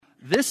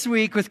This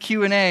week with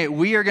Q&A,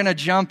 we are going to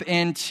jump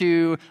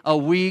into a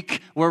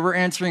week where we're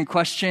answering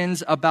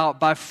questions about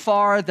by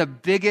far the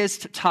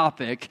biggest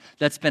topic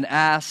that's been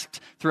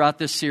asked throughout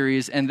this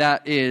series, and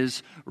that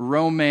is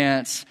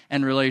romance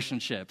and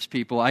relationships,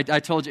 people. I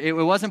told you,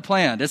 it wasn't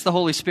planned. It's the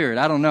Holy Spirit.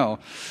 I don't know.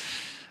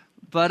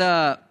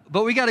 But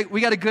we got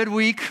a good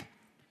week.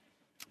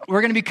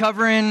 We're going to be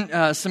covering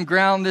some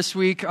ground this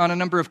week on a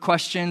number of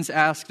questions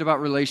asked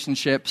about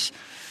relationships.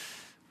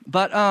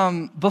 But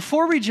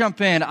before we jump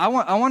in, I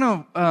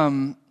want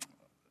to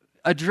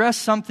address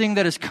something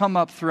that has come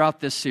up throughout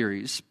this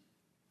series,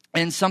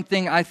 and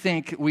something I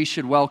think we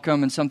should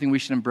welcome and something we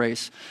should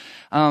embrace.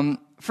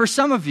 For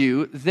some of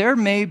you, there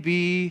may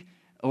be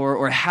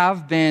or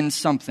have been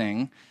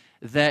something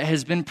that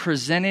has been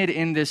presented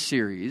in this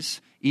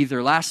series,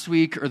 either last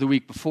week or the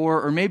week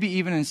before, or maybe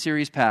even in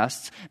series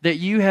past, that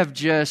you have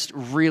just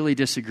really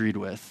disagreed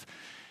with.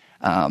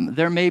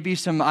 There may be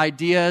some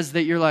ideas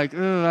that you're like,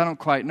 oh, I don't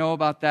quite know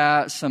about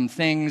that. Some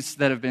things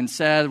that have been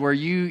said where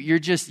you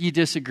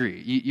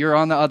disagree. You're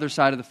on the other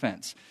side of the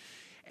fence.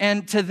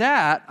 And to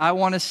that, I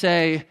want to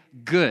say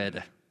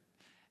good.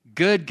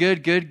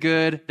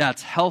 Good.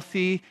 That's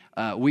healthy.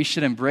 We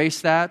should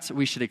embrace that.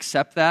 We should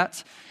accept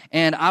that.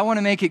 And I want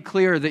to make it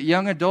clear that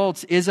young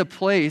adults is a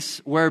place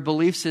where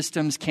belief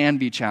systems can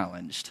be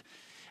challenged.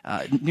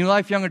 New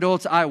Life Young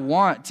Adults, I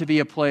want to be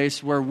a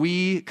place where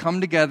we come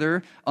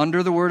together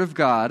under the Word of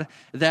God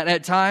that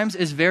at times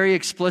is very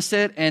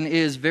explicit and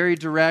is very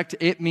direct.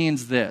 It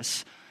means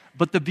this.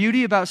 But the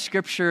beauty about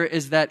Scripture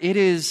is that it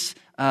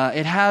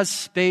has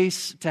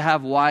space to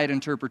have wide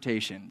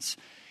interpretations.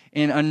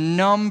 In a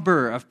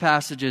number of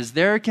passages,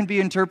 there can be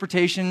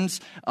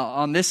interpretations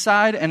on this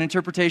side and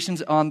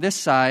interpretations on this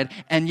side,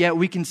 and yet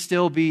we can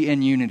still be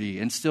in unity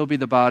and still be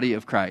the body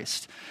of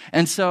Christ.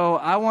 And so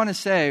I want to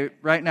say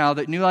right now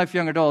that New Life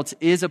Young Adults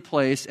is a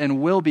place and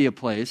will be a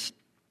place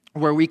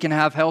where we can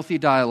have healthy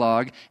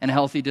dialogue and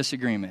healthy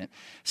disagreement.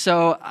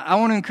 So I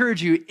want to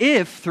encourage you,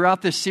 if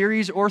throughout this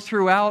series or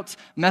throughout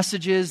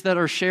messages that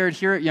are shared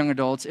here at Young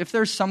Adults, if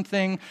there's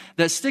something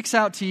that sticks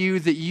out to you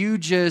that you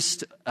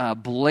just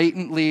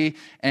blatantly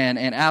and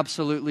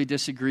absolutely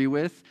disagree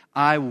with,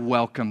 I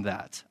welcome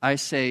that. I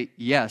say,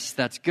 yes,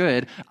 that's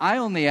good. I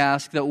only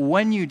ask that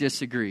when you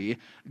disagree,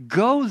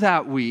 go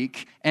that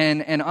week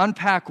and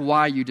unpack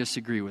why you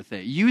disagree with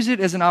it. Use it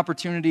as an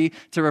opportunity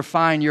to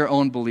refine your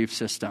own belief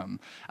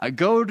system.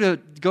 Go to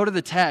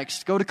the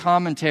text, go to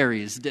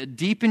commentaries,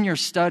 deepen your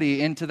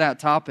study into that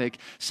topic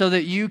so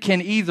that you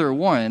can either,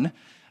 one,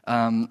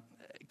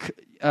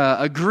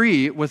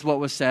 agree with what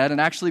was said and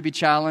actually be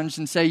challenged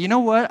and say, you know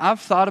what, I've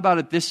thought about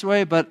it this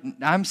way, but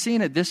I'm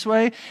seeing it this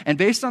way. And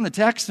based on the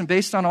text and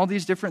based on all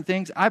these different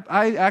things,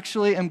 I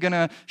actually am going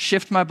to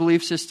shift my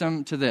belief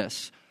system to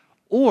this.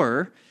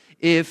 Or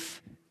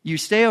if you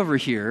stay over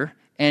here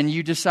and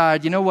you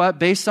decide, you know what,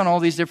 based on all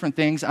these different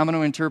things, I'm going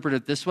to interpret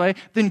it this way,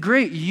 then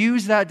great,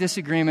 use that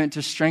disagreement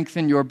to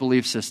strengthen your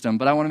belief system.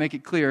 But I want to make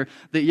it clear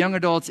that Young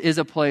Adults is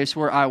a place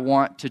where I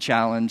want to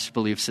challenge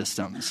belief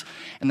systems.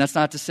 And that's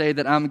not to say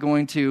that I'm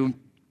going to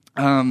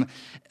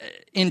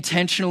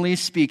intentionally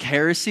speak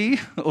heresy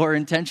or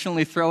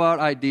intentionally throw out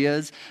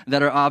ideas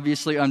that are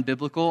obviously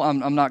unbiblical.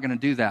 I'm not going to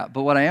do that.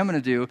 But what I am going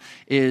to do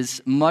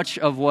is much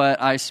of what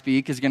I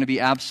speak is going to be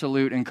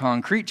absolute and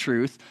concrete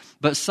truth,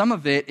 but some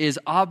of it is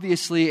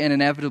obviously and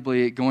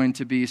inevitably going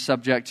to be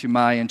subject to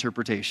my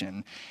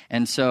interpretation.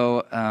 And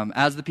so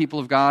as the people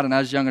of God and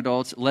as young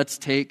adults, let's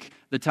take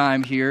the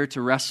time here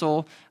to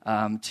wrestle,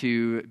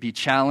 to be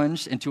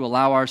challenged, and to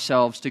allow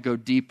ourselves to go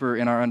deeper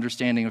in our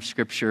understanding of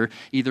Scripture,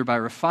 either by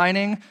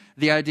refining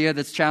the idea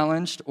that's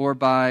challenged or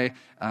by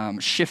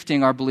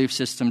shifting our belief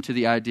system to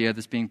the idea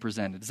that's being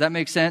presented. Does that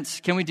make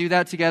sense? Can we do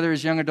that together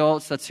as young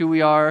adults? That's who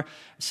we are.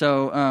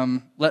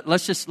 So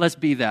let's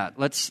be that.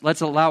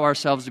 Let's allow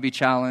ourselves to be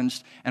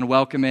challenged and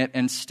welcome it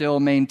and still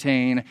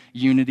maintain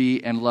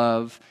unity and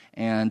love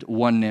and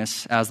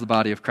oneness as the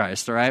body of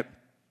Christ, all right?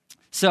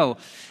 So,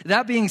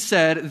 that being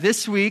said,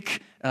 this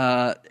week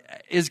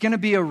is going to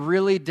be a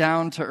really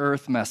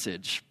down-to-earth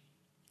message.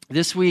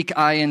 This week,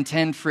 I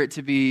intend for it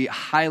to be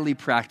highly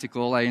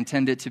practical. I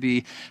intend it to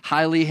be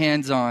highly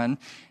hands-on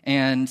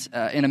and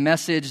in a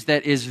message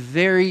that is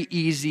very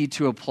easy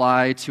to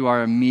apply to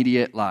our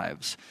immediate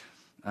lives.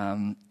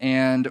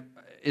 And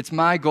it's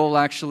my goal,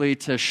 actually,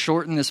 to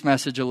shorten this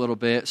message a little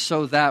bit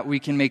so that we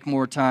can make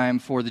more time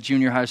for the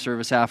junior high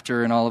service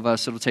after, and all of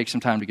us, it'll take some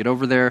time to get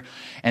over there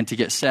and to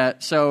get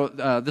set. So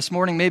this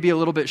morning may be a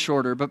little bit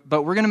shorter,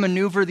 but we're going to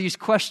maneuver these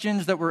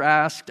questions that were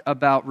asked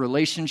about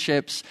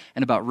relationships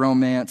and about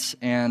romance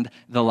and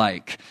the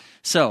like.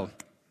 So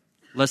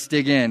let's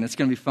dig in. It's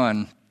going to be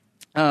fun.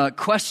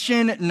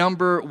 Question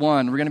number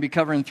 1. We're going to be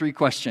covering 3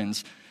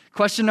 questions.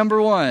 Question number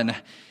 1.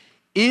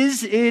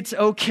 Is it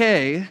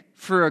okay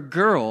for a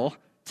girl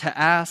to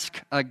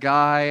ask a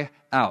guy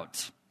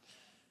out?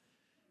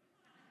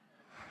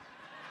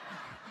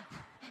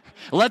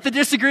 Let the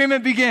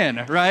disagreement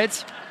begin,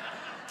 right?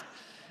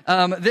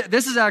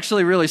 This is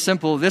actually really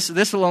simple.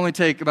 This will only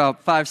take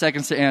about 5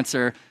 seconds to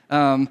answer.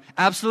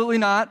 Absolutely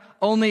not.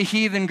 Only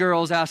heathen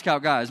girls ask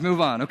out guys.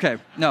 Move on. Okay,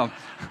 no.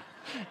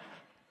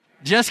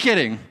 Just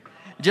kidding.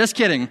 Just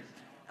kidding.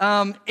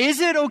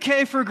 Is it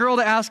okay for a girl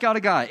to ask out a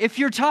guy? If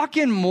you're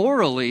talking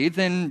morally,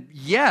 then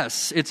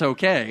yes, it's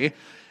okay.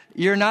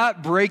 You're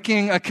not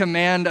breaking a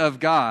command of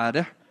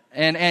God,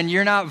 and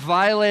you're not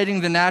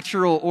violating the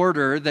natural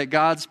order that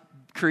God's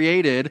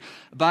created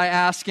by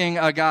asking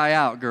a guy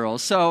out,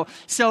 girls. So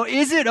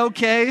is it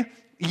okay?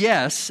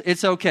 Yes,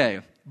 it's okay.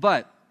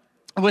 But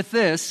with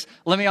this,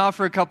 let me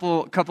offer a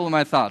couple of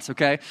my thoughts,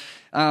 okay?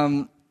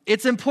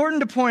 It's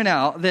important to point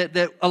out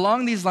that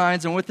along these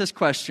lines and with this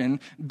question,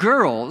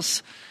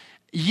 girls,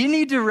 you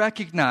need to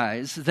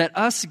recognize that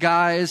us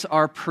guys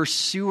are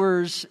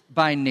pursuers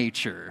by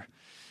nature.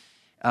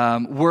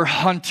 We're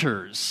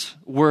hunters.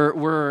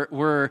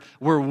 We're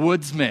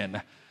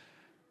woodsmen.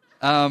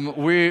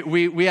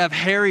 We have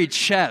hairy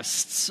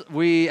chests.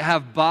 We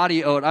have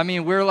body odor. I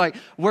mean,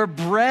 we're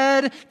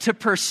bred to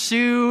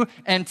pursue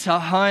and to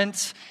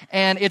hunt,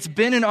 and it's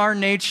been in our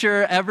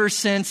nature ever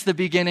since the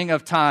beginning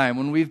of time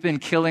when we've been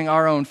killing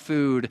our own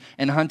food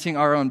and hunting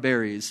our own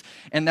berries.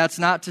 And that's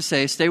not to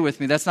say, stay with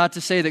me, that's not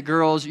to say that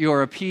girls,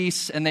 you're a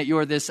piece and that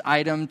you're this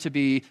item to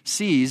be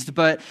seized,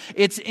 but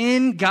it's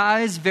in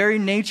guys' very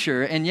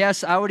nature, and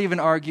yes, I would even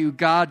argue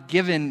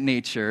God-given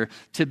nature,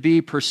 to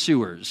be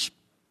pursuers.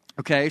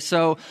 Okay,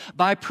 so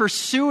by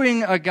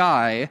pursuing a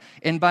guy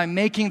and by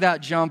making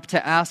that jump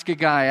to ask a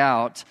guy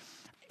out,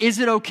 is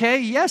it okay?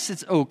 Yes,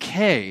 it's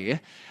okay.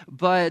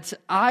 But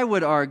I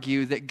would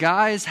argue that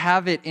guys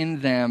have it in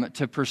them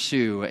to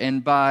pursue.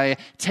 And by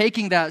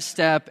taking that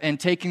step and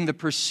taking the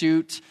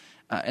pursuit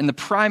and the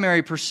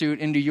primary pursuit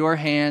into your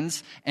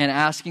hands and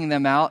asking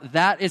them out,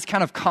 that is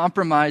kind of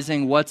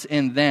compromising what's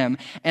in them.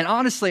 And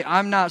honestly,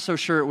 I'm not so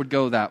sure it would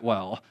go that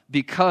well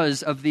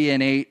because of the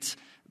innate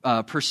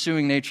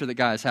pursuing nature that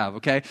guys have,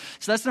 okay?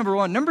 So that's number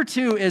one. Number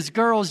two is,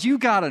 girls, you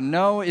gotta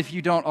know, if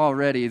you don't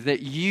already,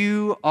 that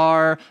you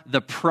are the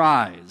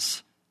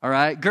prize, all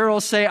right?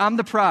 Girls, say, I'm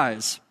the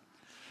prize.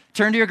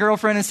 Turn to your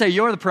girlfriend and say,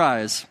 you're the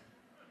prize.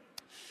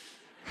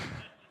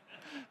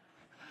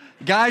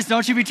 Guys,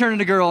 don't you be turning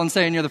to a girl and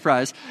saying you're the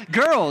prize.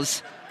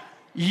 Girls,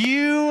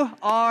 you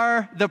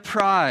are the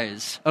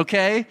prize,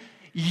 okay?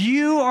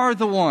 You are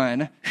the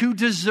one who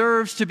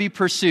deserves to be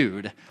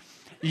pursued.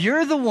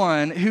 You're the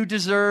one who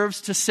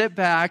deserves to sit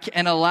back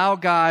and allow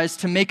guys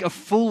to make a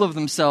fool of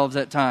themselves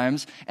at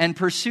times and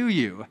pursue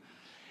you.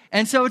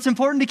 And so it's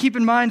important to keep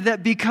in mind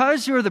that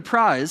because you're the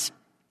prize,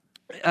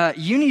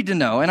 you need to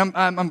know, and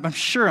I'm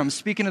sure I'm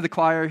speaking to the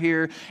choir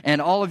here,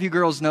 and all of you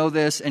girls know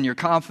this, and you're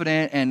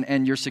confident,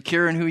 and you're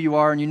secure in who you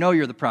are, and you know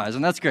you're the prize,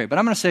 and that's great, but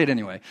I'm going to say it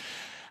anyway.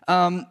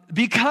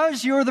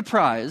 Because you're the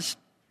prize,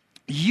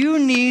 you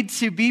need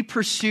to be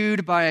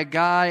pursued by a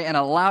guy and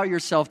allow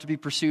yourself to be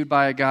pursued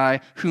by a guy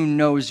who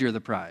knows you're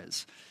the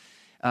prize.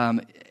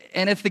 And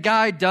if the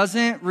guy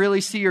doesn't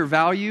really see your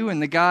value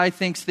and the guy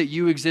thinks that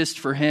you exist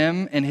for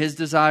him and his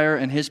desire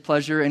and his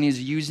pleasure and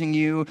he's using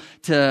you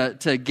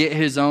to get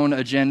his own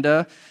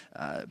agenda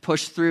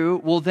pushed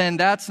through, well, then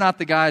that's not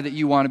the guy that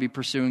you want to be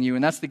pursuing you,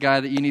 and that's the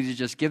guy that you need to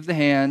just give the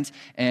hand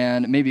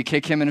and maybe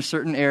kick him in a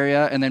certain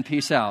area and then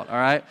peace out, all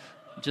right?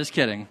 Just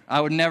kidding.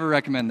 I would never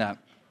recommend that.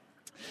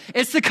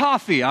 It's the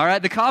coffee, all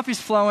right? The coffee's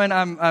flowing.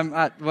 I'm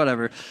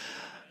whatever.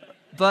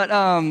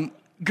 But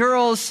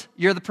girls,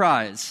 you're the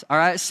prize, all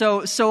right?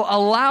 So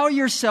allow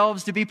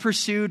yourselves to be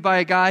pursued by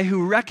a guy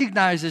who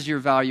recognizes your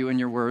value and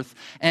your worth,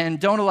 and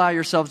don't allow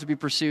yourselves to be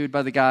pursued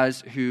by the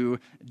guys who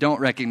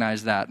don't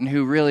recognize that and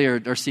who really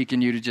are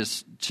seeking you to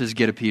just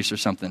get a piece or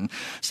something.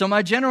 So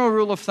my general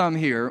rule of thumb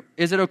here,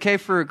 is it okay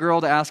for a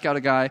girl to ask out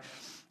a guy?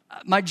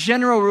 My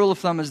general rule of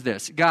thumb is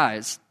this.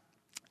 Guys,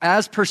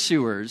 as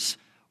pursuers,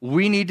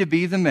 we need to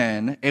be the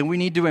men, and we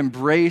need to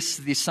embrace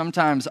the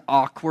sometimes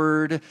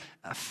awkward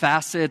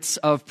facets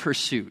of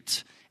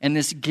pursuit and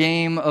this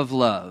game of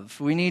love.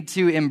 We need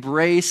to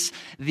embrace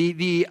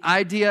the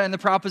idea and the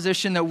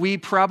proposition that we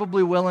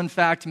probably will, in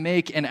fact,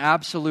 make an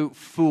absolute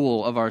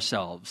fool of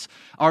ourselves.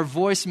 Our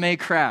voice may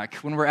crack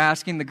when we're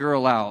asking the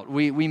girl out.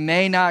 We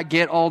may not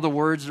get all the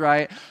words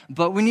right,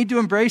 but we need to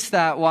embrace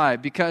that. Why?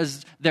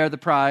 Because they're the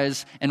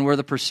prize and we're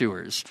the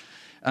pursuers.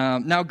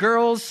 Now,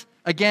 girls,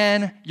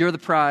 again, you're the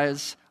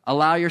prize.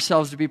 Allow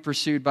yourselves to be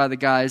pursued by the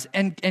guys,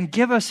 and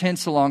give us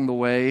hints along the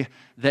way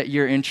that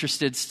you're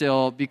interested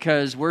still,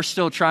 because we're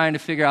still trying to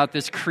figure out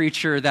this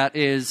creature that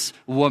is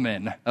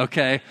woman,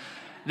 okay?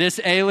 This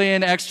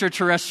alien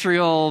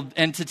extraterrestrial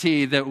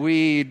entity that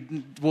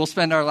we will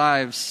spend our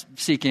lives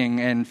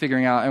seeking and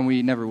figuring out, and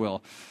we never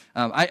will.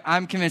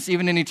 I'm convinced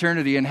even in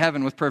eternity in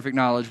heaven with perfect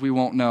knowledge, we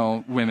won't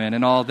know women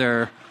and all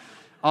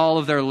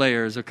of their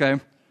layers, okay?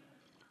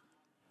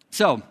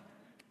 So,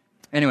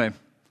 anyway,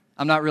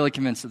 I'm not really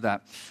convinced of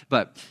that,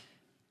 but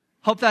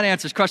hope that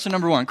answers question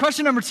number one.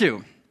 Question number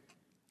two,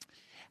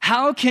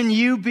 how can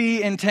you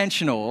be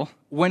intentional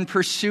when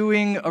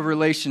pursuing a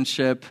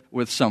relationship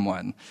with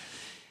someone?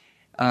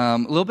 A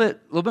little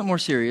bit more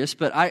serious,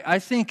 but I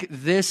think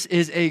this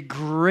is a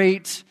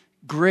great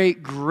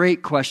great,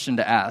 great question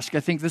to ask.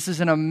 I think this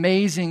is an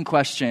amazing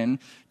question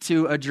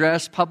to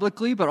address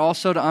publicly, but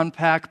also to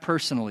unpack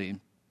personally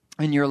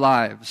in your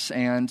lives,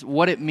 and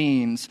what it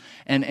means,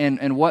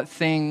 and what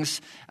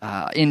things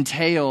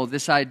entail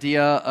this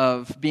idea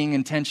of being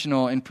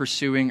intentional in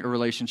pursuing a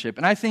relationship.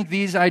 And I think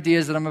these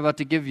ideas that I'm about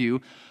to give you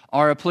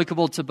are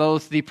applicable to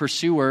both the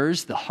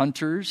pursuers, the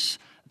hunters,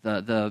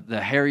 the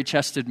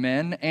hairy-chested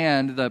men,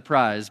 and the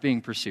prize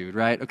being pursued,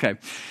 right? Okay,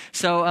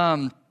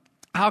 so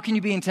how can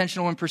you be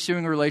intentional when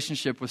pursuing a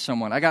relationship with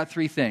someone? I got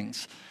 3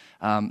 things.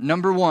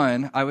 Number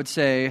 1, I would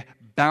say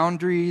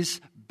boundaries,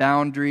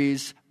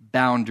 boundaries,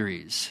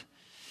 boundaries.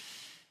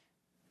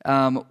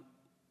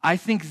 I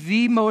think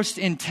the most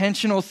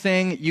intentional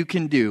thing you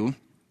can do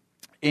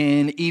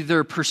in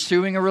either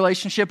pursuing a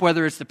relationship,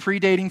 whether it's the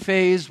pre-dating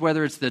phase,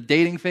 whether it's the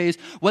dating phase,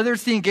 whether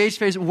it's the engaged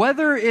phase,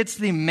 whether it's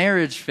the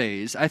marriage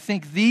phase, I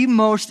think the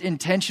most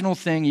intentional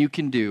thing you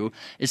can do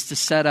is to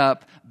set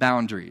up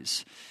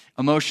boundaries.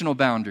 Emotional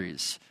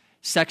boundaries,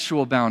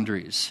 sexual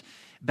boundaries,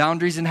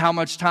 boundaries in how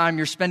much time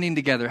you're spending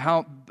together,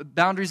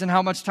 boundaries in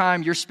how much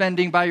time you're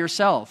spending by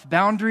yourself,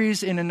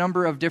 boundaries in a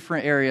number of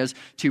different areas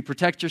to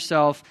protect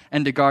yourself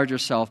and to guard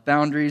yourself.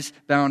 Boundaries,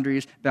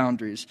 boundaries,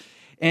 boundaries.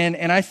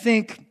 And I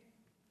think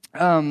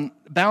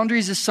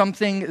boundaries is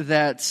something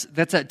that's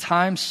at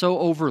times so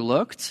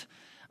overlooked,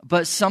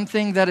 but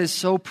something that is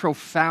so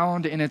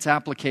profound in its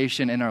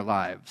application in our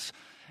lives,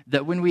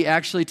 that when we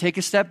actually take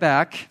a step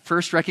back,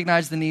 first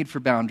recognize the need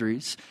for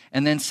boundaries,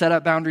 and then set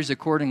up boundaries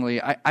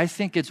accordingly, I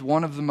think it's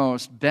one of the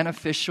most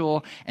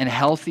beneficial and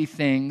healthy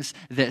things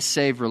that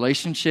save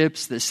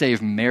relationships, that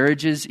save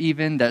marriages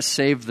even, that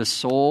save the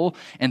soul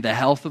and the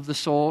health of the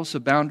soul. So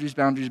boundaries,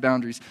 boundaries,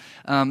 boundaries.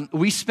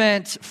 We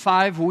spent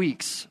 5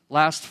 weeks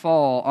last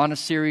fall on a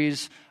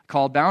series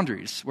called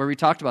Boundaries, where we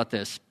talked about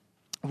this.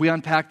 We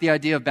unpacked the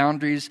idea of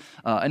boundaries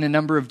in a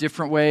number of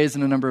different ways,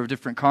 in a number of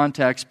different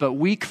contexts, but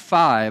week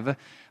 5,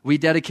 we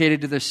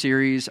dedicated to the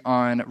series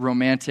on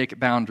romantic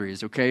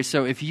boundaries, okay?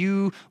 So if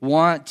you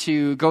want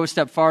to go a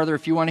step farther,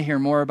 if you want to hear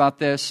more about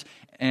this,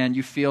 and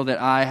you feel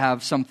that I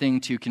have something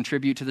to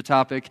contribute to the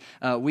topic,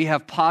 we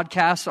have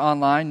podcasts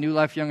online,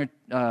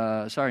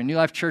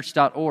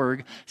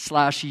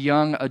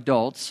 newlifechurch.org/young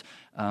adults.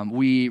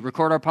 We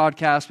record our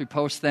podcasts, we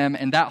post them,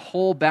 and that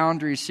whole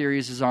boundary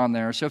series is on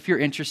there. So if you're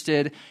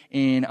interested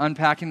in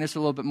unpacking this a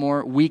little bit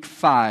more, week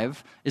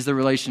 5 is the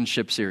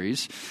relationship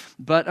series.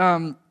 But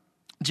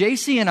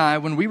JC and I,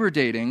 when we were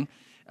dating,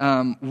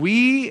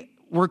 we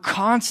were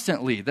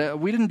constantly,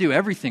 we didn't do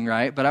everything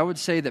right, but I would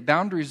say that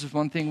boundaries is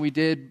one thing we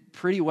did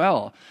pretty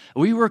well.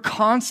 We were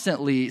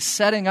constantly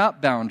setting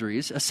up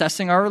boundaries,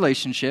 assessing our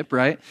relationship,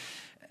 right?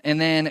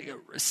 And then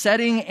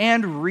setting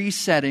and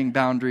resetting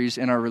boundaries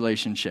in our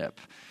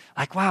relationship.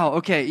 Like, wow,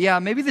 okay, yeah,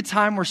 maybe the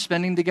time we're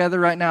spending together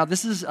right now,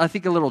 this is, I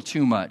think, a little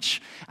too much.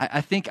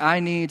 I think I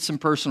need some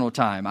personal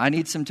time. I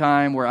need some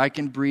time where I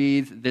can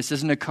breathe. This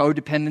isn't a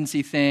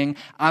codependency thing.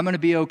 I'm going to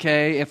be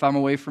okay if I'm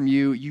away from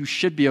you. You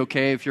should be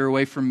okay if you're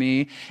away from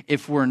me.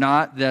 If we're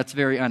not, that's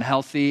very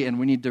unhealthy, and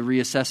we need to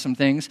reassess some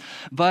things.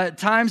 But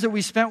times that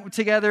we spent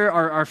together,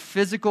 our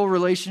physical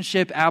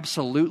relationship,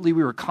 absolutely.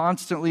 We were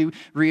constantly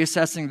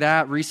reassessing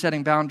that,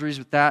 resetting boundaries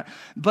with that.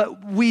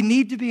 But we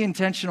need to be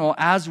intentional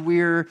as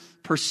we're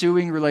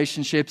pursuing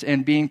relationships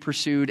and being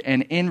pursued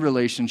and in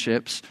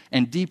relationships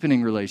and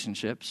deepening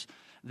relationships,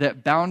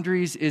 that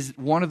boundaries is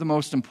one of the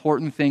most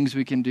important things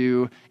we can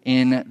do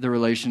in the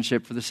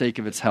relationship for the sake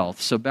of its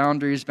health. So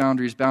boundaries,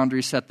 boundaries,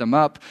 boundaries, set them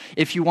up.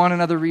 If you want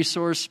another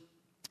resource,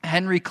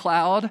 Henry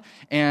Cloud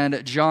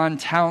and John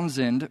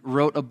Townsend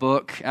wrote a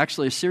book,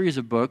 actually a series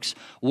of books.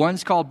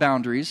 One's called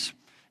Boundaries.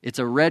 It's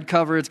a red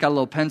cover. It's got a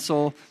little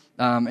pencil.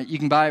 You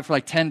can buy it for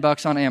like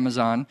 $10 on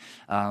Amazon.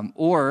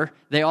 Or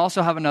they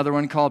also have another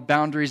one called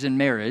Boundaries in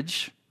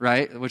Marriage,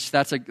 right? Which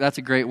that's a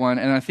great one.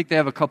 And I think they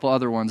have a couple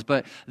other ones.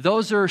 But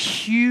those are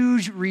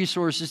huge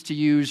resources to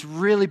use,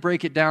 really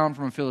break it down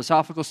from a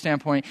philosophical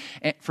standpoint,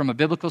 from a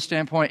biblical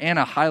standpoint, and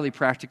a highly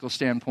practical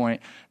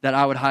standpoint that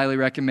I would highly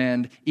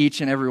recommend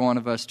each and every one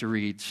of us to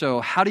read.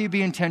 So how do you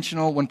be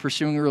intentional when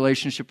pursuing a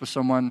relationship with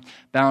someone?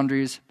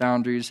 Boundaries,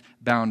 boundaries,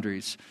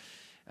 boundaries.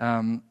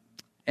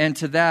 And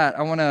to that,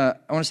 I want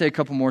to say a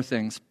couple more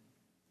things.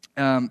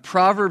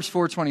 Proverbs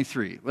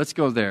 4:23. Let's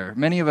go there.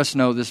 Many of us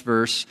know this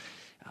verse,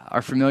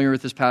 are familiar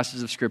with this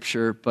passage of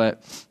Scripture,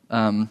 but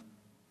I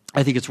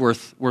think it's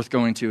worth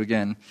going to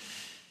again.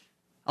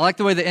 I like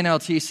the way the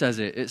NLT says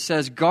it. It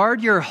says,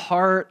 "Guard your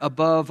heart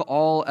above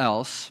all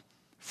else,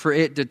 for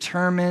it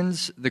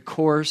determines the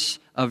course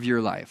of your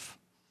life."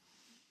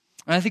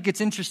 And I think it's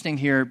interesting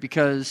here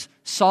because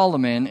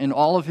Solomon, in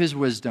all of his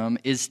wisdom,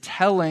 is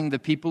telling the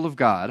people of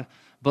God,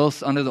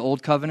 both under the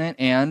Old Covenant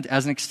and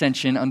as an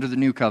extension under the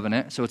New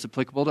Covenant, so it's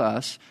applicable to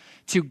us,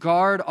 to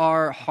guard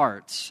our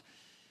hearts.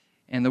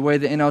 And the way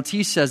the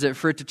NLT says it,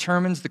 for it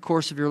determines the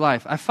course of your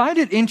life. I find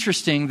it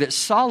interesting that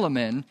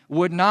Solomon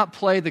would not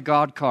play the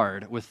God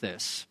card with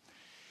this.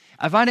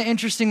 I find it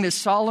interesting that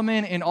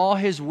Solomon, in all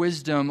his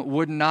wisdom,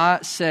 would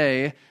not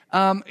say,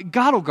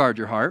 God will guard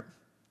your heart.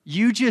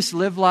 You just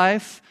live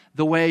life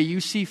the way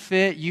you see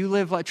fit. You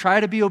live like, try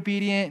to be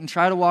obedient and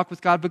try to walk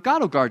with God, but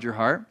God will guard your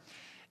heart.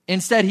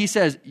 Instead, he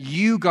says,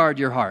 you guard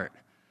your heart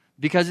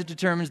because it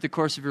determines the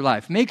course of your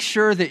life. Make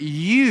sure that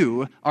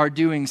you are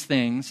doing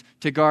things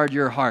to guard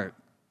your heart.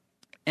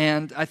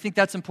 And I think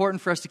that's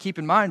important for us to keep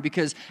in mind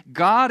because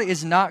God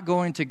is not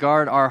going to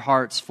guard our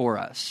hearts for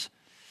us.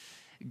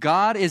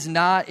 God is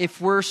not, if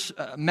we're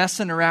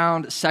messing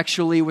around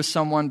sexually with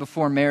someone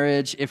before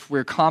marriage, if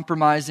we're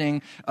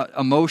compromising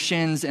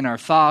emotions and our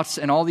thoughts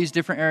and all these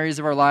different areas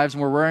of our lives,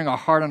 and we're wearing our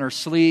heart on our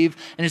sleeve,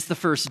 and it's the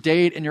first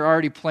date, and you're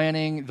already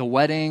planning the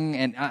wedding,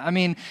 and I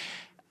mean,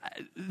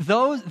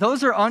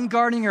 those are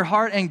unguarding your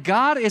heart, and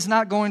God is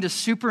not going to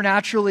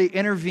supernaturally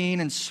intervene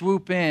and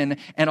swoop in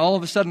and all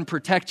of a sudden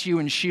protect you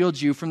and shield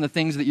you from the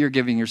things that you're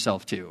giving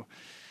yourself to.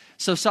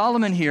 So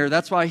Solomon here,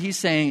 that's why he's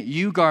saying,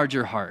 you guard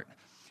your heart.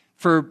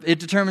 For it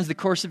determines the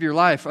course of your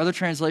life. Other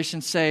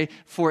translations say,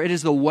 for it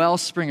is the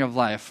wellspring of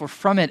life. For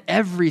from it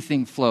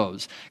everything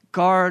flows.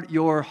 Guard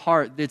your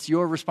heart. It's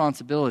your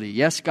responsibility.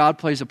 Yes, God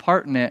plays a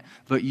part in it,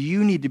 but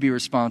you need to be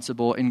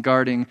responsible in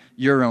guarding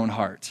your own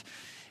heart.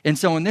 And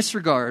so in this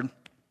regard,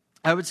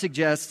 I would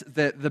suggest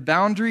that the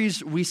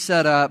boundaries we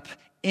set up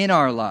in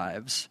our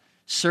lives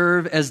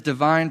serve as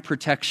divine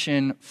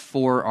protection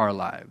for our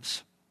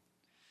lives.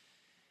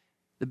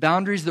 The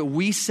boundaries that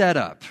we set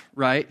up,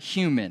 right,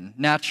 human,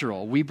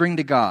 natural, we bring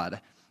to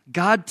God.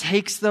 God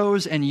takes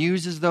those and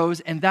uses those,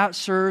 and that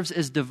serves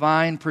as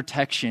divine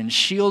protection,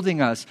 shielding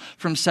us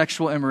from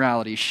sexual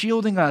immorality,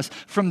 shielding us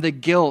from the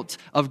guilt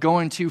of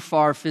going too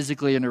far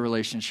physically in a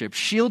relationship,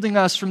 shielding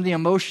us from the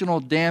emotional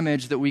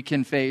damage that we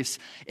can face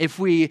if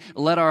we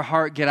let our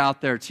heart get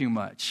out there too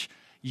much.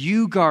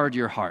 You guard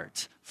your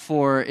heart,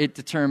 for it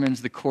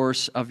determines the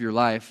course of your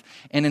life.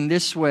 And in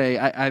this way,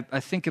 I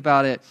think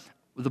about it,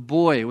 the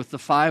boy with the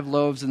 5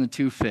 loaves and the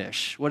 2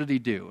 fish, what did he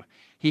do?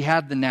 He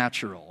had the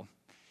natural.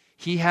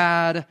 He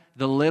had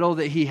the little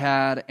that he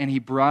had, and he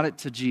brought it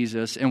to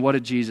Jesus. And what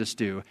did Jesus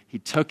do? He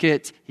took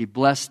it, he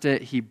blessed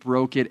it, he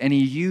broke it, and he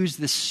used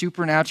this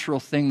supernatural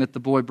thing that the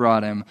boy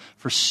brought him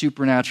for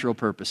supernatural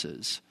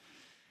purposes.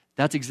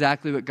 That's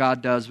exactly what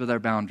God does with our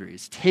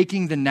boundaries.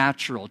 Taking the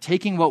natural,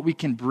 taking what we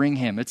can bring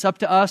him. It's up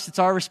to us, it's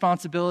our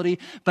responsibility,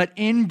 but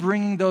in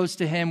bringing those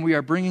to him, we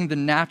are bringing the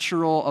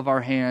natural of our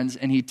hands,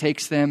 and he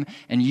takes them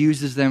and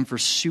uses them for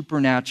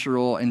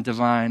supernatural and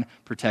divine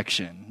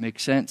protection. Make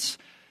sense?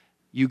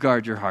 You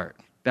guard your heart.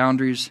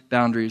 Boundaries,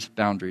 boundaries,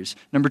 boundaries.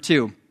 Number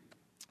 2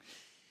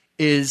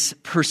 is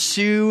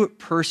pursue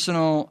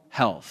personal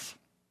health.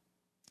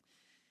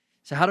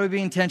 So how do we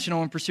be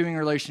intentional in pursuing a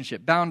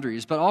relationship?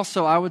 Boundaries, but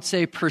also I would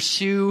say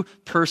pursue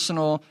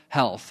personal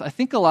health. I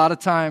think a lot of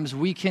times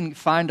we can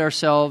find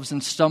ourselves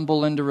and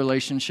stumble into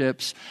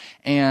relationships,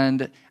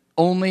 and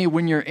only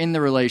when you're in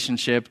the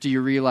relationship do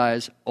you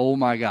realize, oh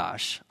my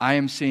gosh, I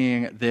am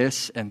seeing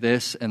this and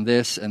this and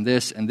this and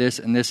this and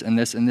this and this and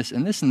this and this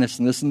and this and this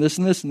and this and this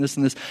and this and this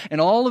and this and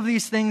all of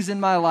these things in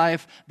my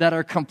life that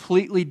are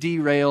completely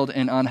derailed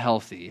and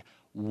unhealthy.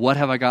 What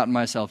have I gotten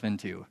myself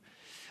into?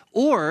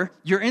 Or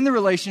you're in the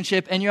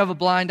relationship and you have a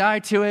blind eye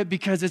to it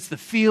because it's the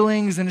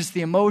feelings and it's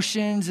the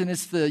emotions and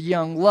it's the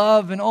young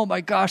love and oh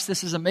my gosh,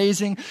 this is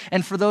amazing.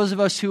 And for those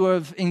of us who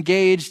have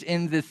engaged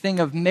in the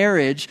thing of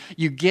marriage,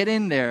 you get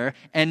in there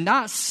and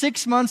not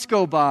 6 months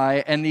go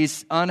by and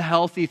these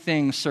unhealthy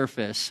things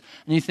surface.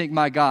 And you think,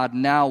 my God,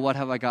 now what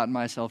have I gotten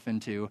myself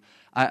into?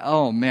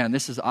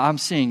 I'm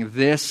seeing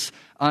this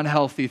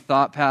unhealthy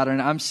thought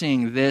pattern. I'm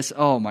seeing this.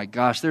 Oh my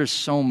gosh, there's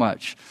so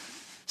much.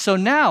 So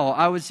now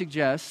I would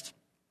suggest,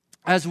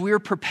 as we're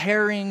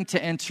preparing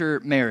to enter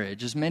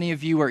marriage, as many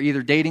of you are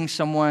either dating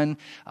someone,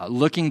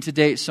 looking to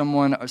date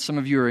someone, or some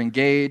of you are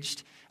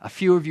engaged, a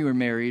few of you are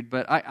married,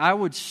 but I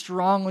would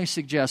strongly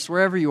suggest,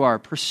 wherever you are,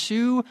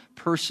 pursue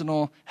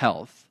personal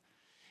health.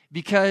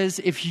 Because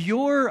if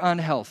you're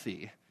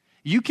unhealthy,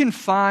 you can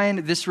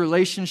find this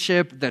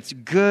relationship that's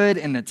good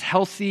and that's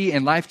healthy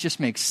and life just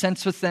makes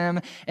sense with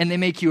them and they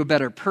make you a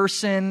better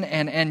person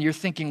and you're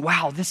thinking,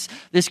 wow, this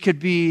could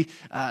be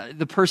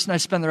the person I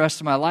spend the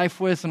rest of my life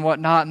with and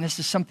whatnot, and this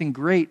is something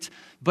great.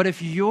 But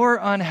if you're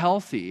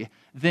unhealthy,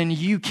 then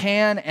you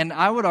can, and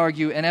I would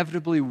argue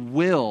inevitably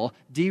will,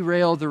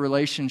 derail the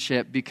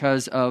relationship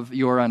because of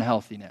your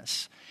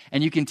unhealthiness.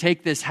 And you can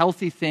take this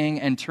healthy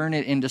thing and turn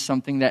it into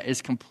something that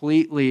is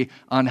completely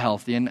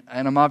unhealthy. And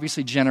I'm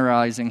obviously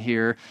generalizing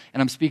here,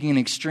 and I'm speaking in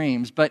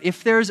extremes. But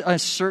if there's a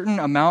certain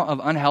amount of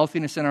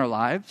unhealthiness in our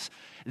lives,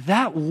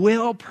 that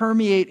will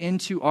permeate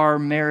into our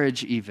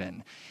marriage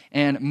even.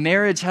 And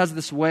marriage has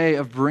this way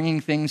of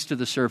bringing things to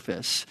the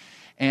surface.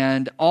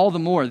 And all the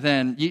more,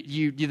 then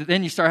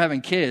you start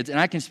having kids, and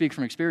I can speak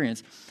from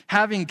experience.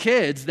 Having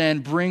kids then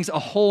brings a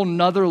whole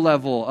nother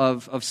level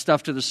of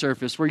stuff to the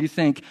surface where you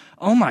think,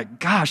 oh my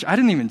gosh, I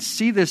didn't even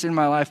see this in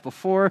my life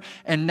before,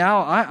 and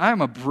now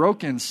I'm a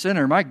broken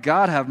sinner. My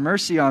God, have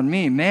mercy on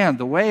me. Man,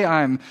 the way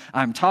I'm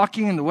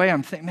talking and the way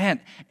I'm thinking, man,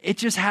 it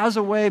just has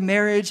a way,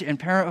 marriage and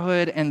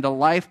parenthood and the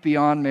life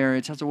beyond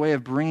marriage has a way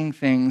of bringing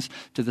things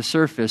to the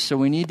surface. So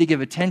we need to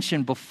give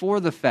attention before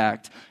the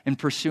fact in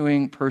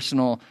pursuing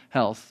personal health.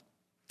 health.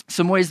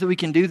 Some ways that we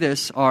can do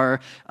this are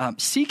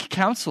seek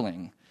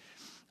counseling.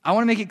 I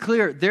want to make it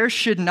clear, there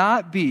should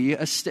not be,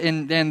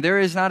 and there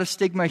is not a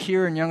stigma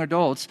here in young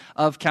adults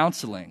of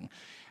counseling.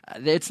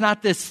 It's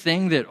not this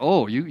thing that,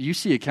 oh, you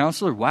see a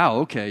counselor? Wow,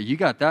 okay, you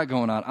got that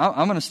going on.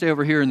 I'm going to stay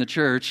over here in the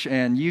church,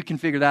 and you can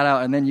figure that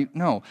out, and then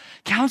no.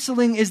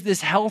 Counseling is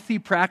this healthy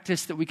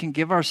practice that we can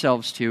give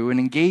ourselves to and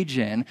engage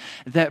in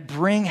that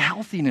bring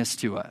healthiness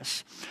to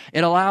us.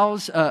 It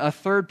allows a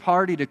third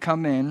party to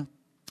come in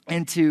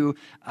and to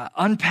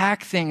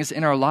unpack things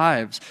in our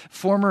lives,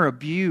 former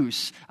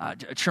abuse,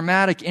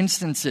 traumatic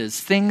instances,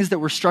 things that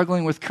we're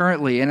struggling with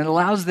currently. And it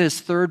allows this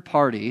third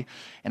party,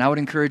 and I would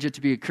encourage it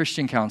to be a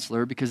Christian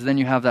counselor because then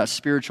you have that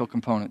spiritual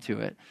component to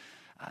it,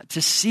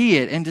 to see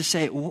it and to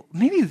say, well,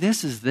 maybe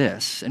this is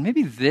this, and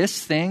maybe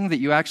this thing that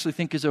you actually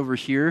think is over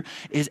here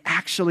is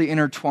actually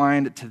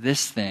intertwined to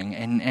this thing,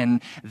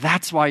 and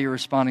that's why you're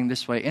responding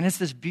this way. And it's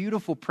this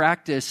beautiful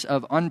practice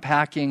of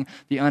unpacking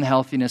the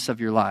unhealthiness of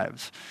your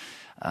lives.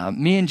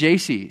 Me and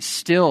JC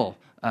still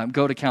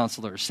go to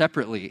counselors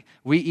separately.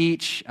 We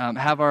each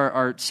have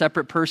our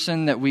separate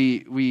person that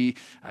we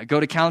go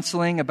to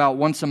counseling about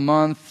once a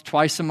month,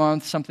 twice a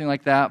month, something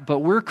like that. But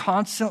we're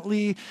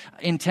constantly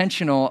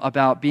intentional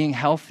about being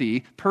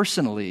healthy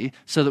personally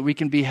so that we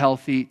can be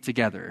healthy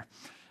together.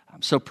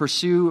 So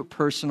pursue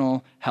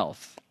personal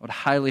health. I would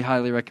highly,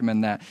 highly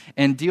recommend that.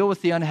 And deal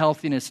with the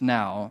unhealthiness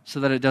now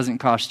so that it doesn't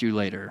cost you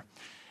later.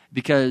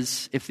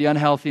 Because if the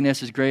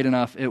unhealthiness is great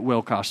enough, it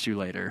will cost you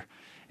later.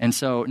 And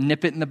so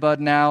nip it in the bud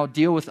now,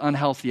 deal with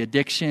unhealthy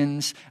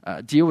addictions,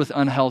 deal with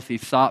unhealthy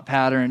thought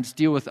patterns,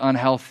 deal with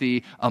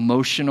unhealthy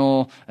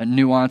emotional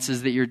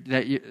nuances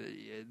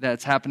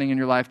that's happening in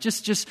your life.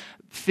 Just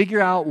figure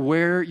out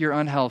where you're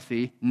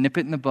unhealthy, nip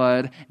it in the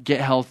bud,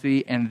 get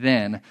healthy, and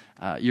then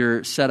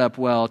you're set up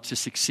well to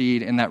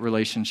succeed in that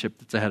relationship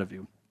that's ahead of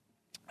you.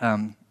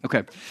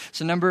 Okay,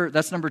 so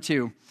that's number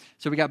 2.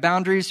 So we got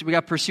boundaries, we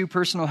got pursue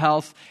personal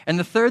health. And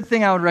the third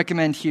thing I would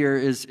recommend here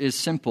is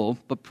simple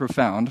but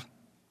profound.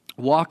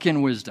 Walk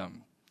in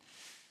wisdom.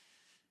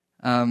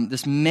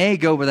 This may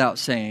go without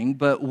saying,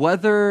 but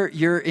whether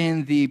you're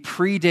in the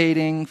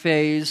pre-dating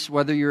phase,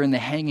 whether you're in the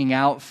hanging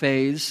out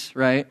phase,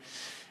 right?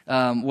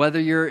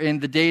 Whether you're in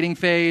the dating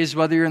phase,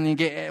 whether you're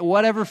in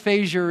whatever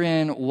phase you're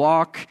in,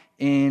 walk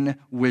in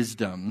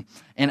wisdom.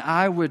 And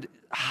I would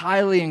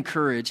highly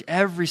encourage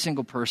every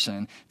single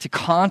person to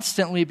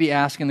constantly be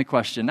asking the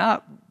question,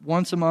 not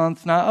once a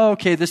month, not, oh,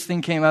 okay, this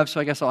thing came up, so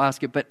I guess I'll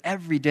ask it, but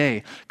every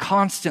day,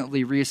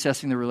 constantly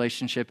reassessing the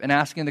relationship and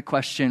asking the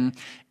question,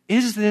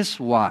 is this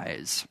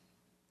wise?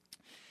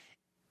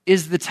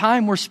 Is the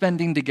time we're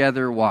spending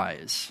together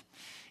wise?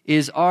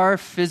 Is our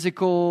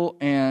physical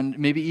and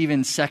maybe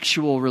even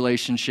sexual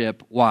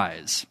relationship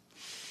wise?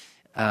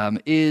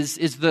 Is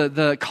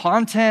the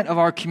content of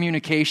our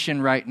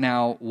communication right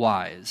now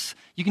wise?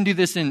 You can do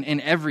this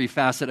in every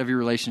facet of your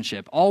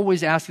relationship.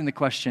 Always asking the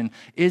question,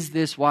 is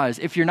this wise?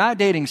 If you're not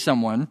dating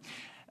someone,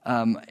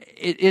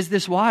 is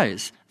this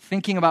wise?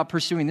 Thinking about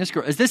pursuing this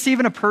girl. Is this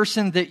even a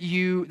person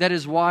that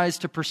is wise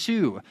to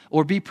pursue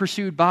or be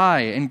pursued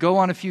by and go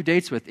on a few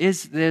dates with?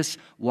 Is this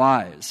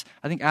wise?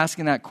 I think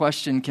asking that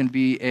question can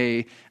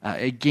be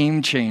a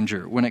game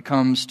changer when it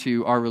comes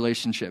to our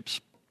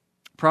relationships.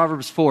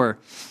 Proverbs 4,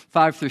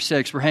 5 through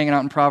 6. We're hanging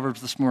out in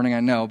Proverbs this morning, I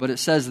know, but it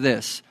says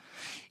this: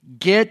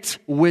 get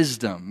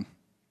wisdom,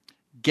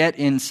 get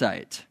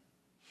insight.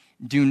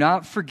 Do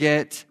not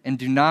forget and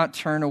do not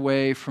turn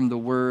away from the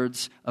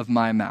words of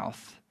my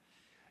mouth.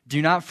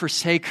 Do not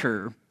forsake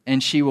her,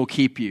 and she will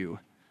keep you.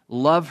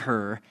 Love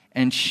her,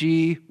 and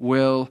she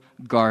will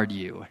guard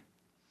you.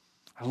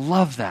 I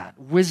love that.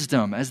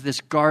 Wisdom as this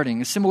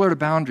guarding, similar to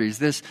boundaries,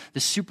 this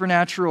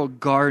supernatural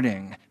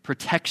guarding,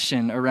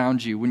 protection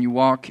around you when you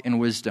walk in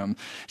wisdom.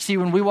 See,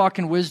 when we walk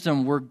in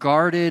wisdom, we're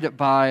guarded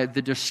by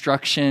the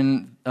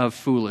destruction of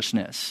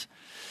foolishness.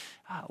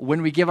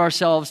 When we give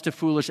ourselves to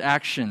foolish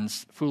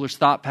actions, foolish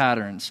thought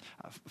patterns,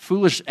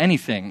 foolish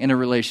anything in a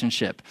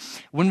relationship,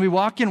 when we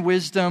walk in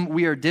wisdom,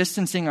 we are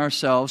distancing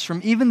ourselves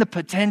from even the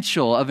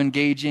potential of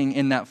engaging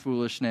in that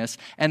foolishness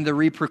and the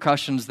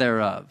repercussions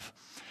thereof.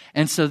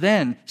 And so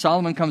then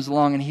Solomon comes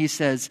along and he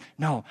says,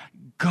 no,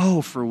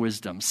 go for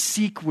wisdom,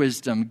 seek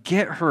wisdom,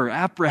 get her,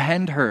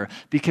 apprehend her,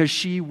 because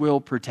she will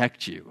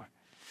protect you.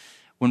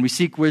 When we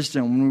seek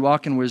wisdom, when we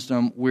walk in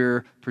wisdom,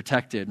 we're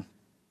protected.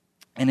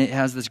 And it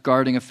has this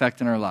guarding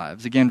effect in our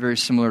lives. Again, very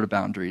similar to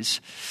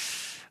boundaries.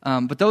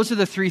 But those are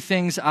the 3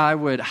 things I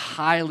would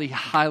highly,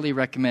 highly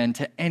recommend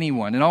to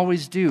anyone, and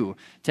always do,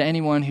 to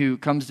anyone who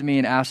comes to me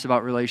and asks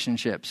about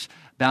relationships.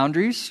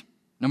 Boundaries,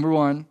 number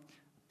 1.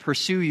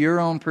 Pursue your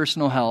own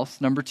personal health,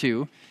 number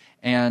 2,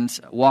 and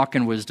walk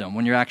in wisdom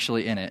when you're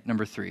actually in it,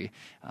 number 3.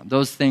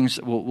 Those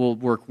things will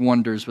work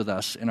wonders with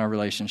us in our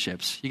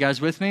relationships. You guys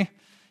with me?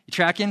 You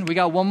tracking? We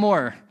got one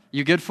more.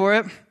 You good for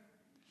it?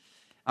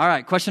 All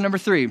right, question number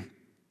 3.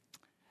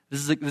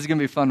 This is going to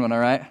be a fun one, all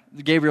right?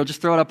 Gabriel,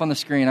 just throw it up on the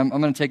screen. I'm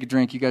going to take a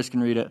drink. You guys can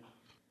read it.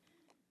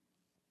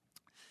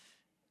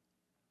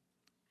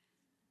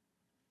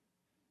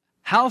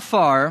 How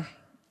far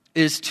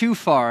is too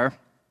far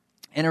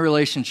in a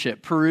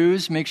relationship.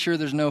 Peruse, make sure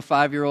there's no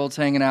 5-year-olds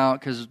hanging out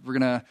because we're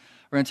gonna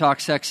talk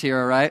sex here,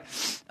 all right?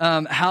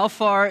 How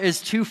far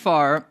is too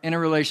far in a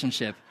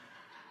relationship?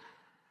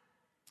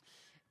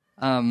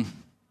 I'm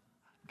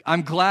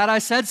glad I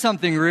said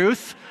something,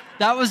 Ruth.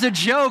 That was a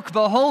joke,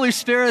 but Holy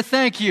Spirit,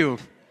 thank you.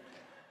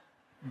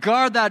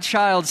 Guard that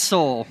child's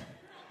soul.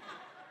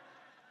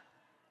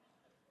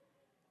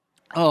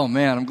 Oh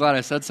man, I'm glad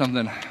I said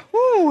something.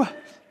 Woo!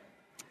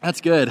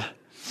 That's good.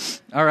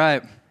 All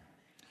right.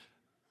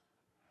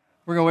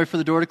 We're going to wait for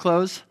the door to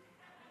close.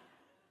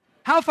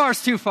 How far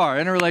is too far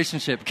in a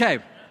relationship? Okay.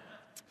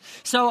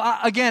 So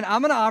again,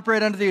 I'm going to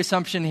operate under the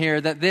assumption here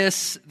that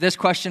this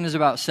question is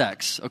about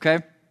sex, okay?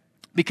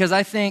 Because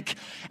I think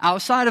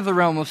outside of the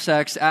realm of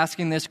sex,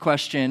 asking this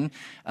question,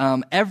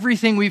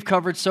 everything we've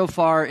covered so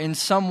far in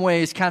some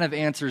ways kind of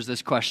answers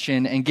this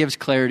question and gives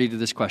clarity to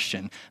this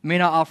question. It may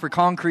not offer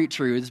concrete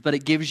truths, but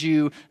it gives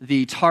you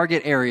the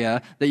target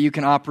area that you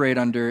can operate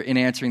under in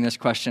answering this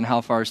question,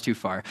 how far is too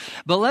far?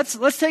 But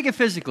let's take it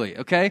physically,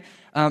 okay?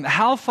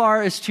 How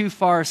far is too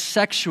far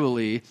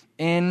sexually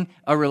in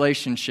a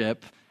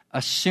relationship,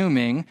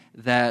 assuming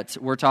that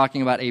we're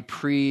talking about a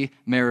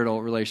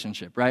premarital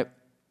relationship, right?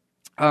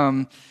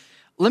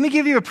 Let me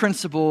give you a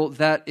principle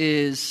that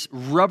is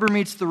rubber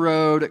meets the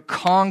road,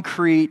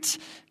 concrete,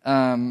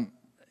 kind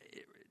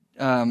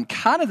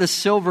of the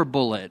silver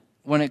bullet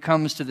when it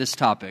comes to this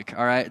topic,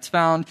 all right? It's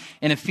found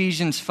in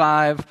Ephesians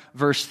 5,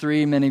 verse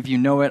 3. Many of you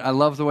know it. I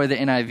love the way the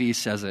NIV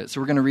says it.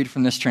 So we're going to read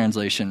from this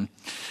translation.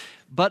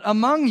 But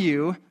among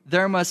you,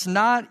 there must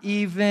not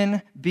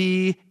even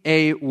be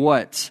a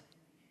what?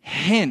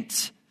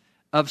 Hint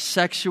of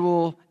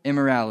sexual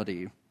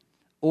immorality,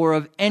 or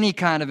of any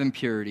kind of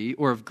impurity,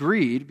 or of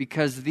greed,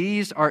 because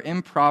these are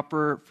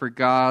improper for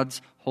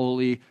God's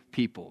holy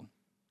people.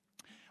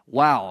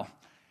 Wow.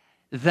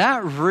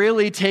 That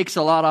really takes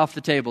a lot off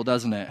the table,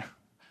 doesn't it?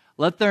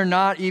 Let there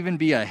not even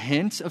be a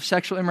hint of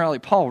sexual immorality.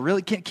 Paul,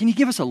 really, can you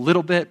give us a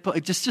little bit?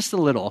 But just a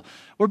little.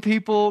 We're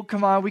people,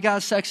 come on, we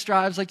got sex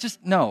drives.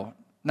 No,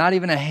 not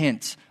even a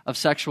hint of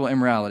sexual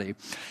immorality.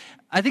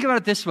 I think about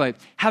it this way.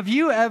 Have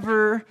you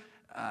ever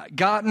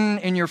gotten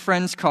in your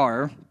friend's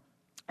car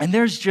and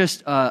there's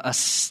just a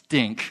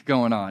stink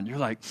going on? You're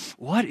like,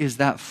 what is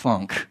that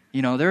funk?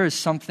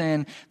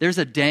 There's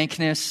a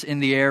dankness in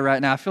the air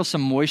right now. I feel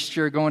some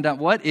moisture going down.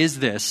 What is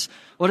this?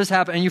 What has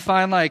happened? And you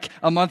find like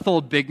a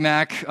month-old Big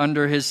Mac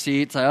under his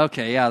seat. It's like,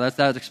 okay, yeah,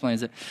 that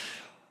explains it.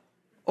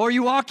 Or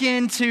you walk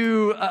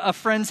into a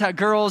friend's house,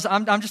 girls,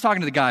 I'm just talking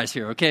to the guys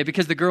here, okay?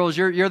 Because the girls,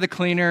 you're the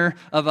cleaner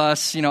of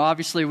us.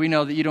 Obviously we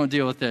know that you don't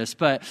deal with this,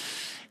 but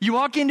you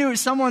walk into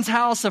someone's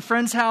house, a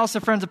friend's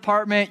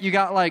apartment. You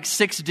got like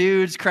 6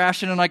 dudes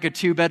crashing in like a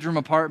 2-bedroom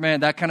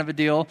apartment, that kind of a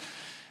deal.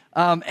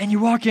 And you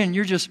walk in,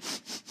 you're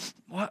just,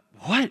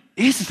 what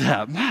is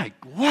that? My,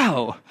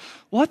 wow,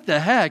 what the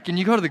heck? And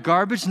you go to the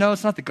garbage. No,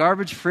 it's not the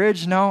garbage.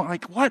 Fridge. No,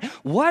 like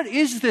what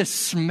is this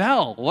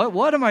smell?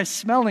 What am I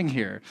smelling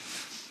here?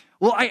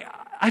 Well,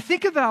 I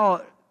think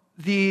about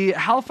the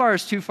how far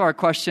is too far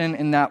question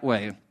in that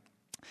way.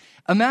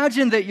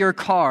 Imagine that your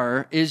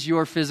car is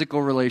your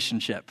physical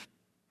relationship.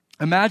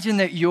 Imagine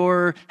that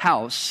your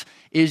house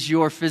is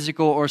your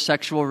physical or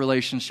sexual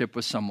relationship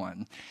with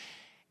someone.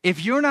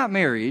 If you're not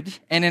married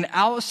and an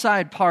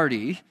outside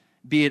party,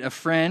 be it a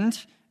friend,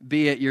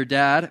 be it your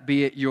dad,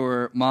 be it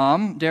your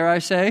mom, dare I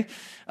say,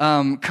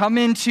 come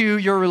into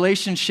your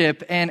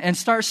relationship and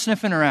start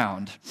sniffing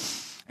around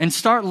and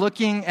start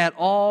looking at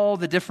all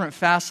the different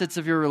facets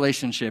of your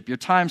relationship, your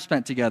time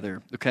spent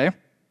together, okay?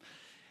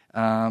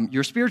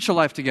 Your spiritual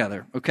life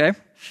together, okay?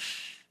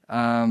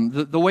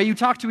 The way you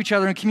talk to each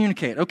other and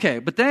communicate. Okay,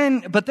 but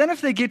then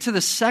if they get to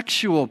the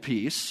sexual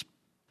piece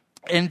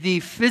and the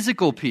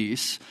physical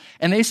piece,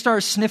 and they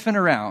start sniffing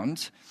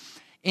around,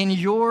 in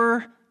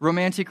your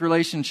romantic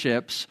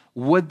relationships,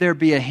 would there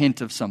be a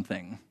hint of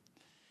something?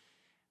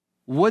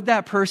 Would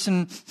that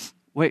person,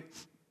 wait,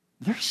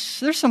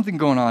 there's something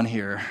going on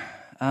here.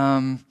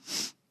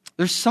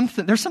 There's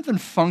something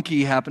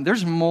funky happening.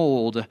 There's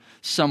mold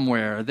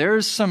somewhere.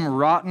 There's some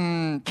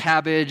rotten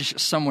cabbage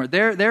somewhere.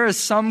 There is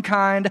some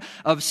kind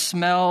of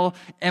smell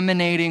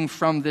emanating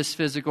from this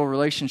physical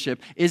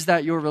relationship. Is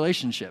that your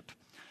relationship?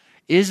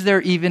 Is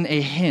there even a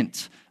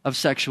hint of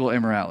sexual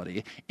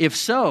immorality? If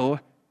so,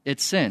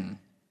 it's sin.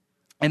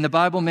 And the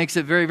Bible makes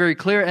it very, very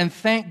clear, and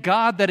thank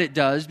God that it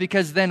does,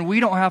 because then we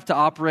don't have to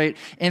operate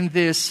in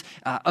this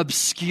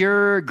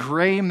obscure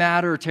gray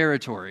matter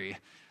territory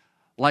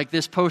like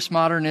this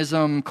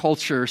postmodernism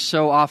culture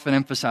so often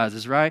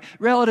emphasizes, right?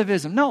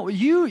 Relativism. No,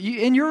 you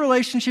in your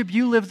relationship,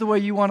 you live the way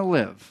you want to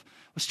live.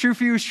 What's true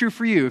for you is true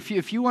for you.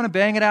 If you want to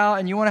bang it out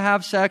and you want to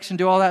have sex and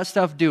do all that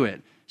stuff, do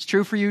it. It's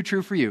true for you,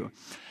 true for you.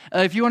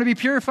 If you want to be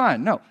pure,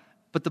 fine. No.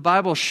 But the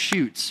Bible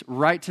shoots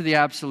right to the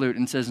absolute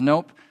and says,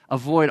 nope,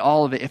 avoid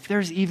all of it. If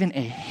there's even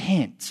a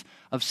hint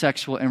of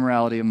sexual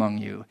immorality among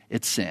you,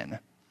 it's sin.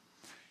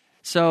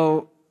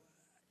 So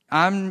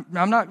I'm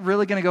not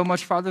really going to go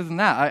much farther than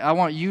that. I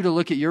want you to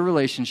look at your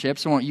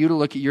relationships. I want you to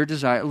look at your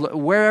desire,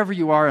 wherever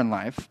you are in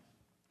life,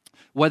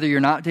 whether you're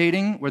not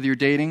dating, whether you're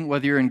dating,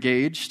 whether you're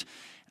engaged,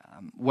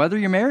 Whether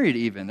you're married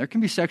even, there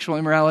can be sexual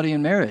immorality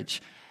in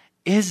marriage.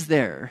 Is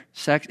there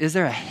sex? Is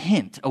there a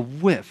hint, a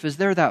whiff? Is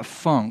there that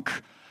funk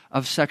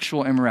of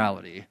sexual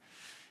immorality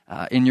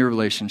in your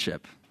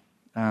relationship?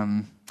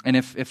 And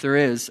if there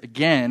is,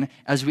 again,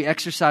 as we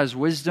exercise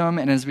wisdom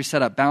and as we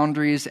set up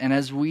boundaries and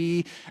as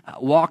we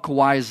walk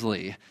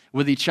wisely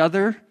with each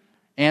other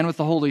and with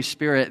the Holy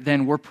Spirit,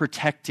 then we're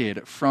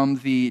protected from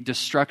the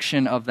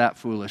destruction of that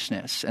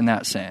foolishness and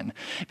that sin.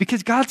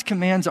 Because God's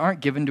commands aren't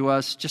given to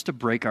us just to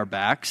break our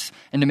backs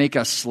and to make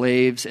us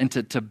slaves and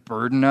to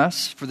burden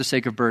us for the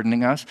sake of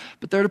burdening us,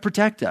 but they're to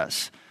protect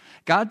us.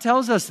 God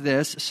tells us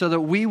this so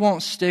that we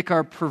won't stick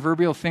our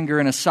proverbial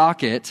finger in a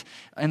socket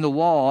in the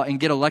wall and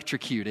get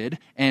electrocuted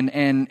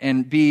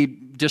and be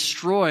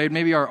destroyed.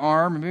 Maybe our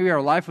arm, maybe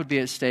our life would be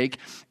at stake.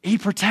 He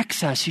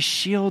protects us. He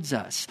shields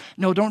us.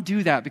 No, don't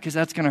do that because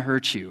that's going to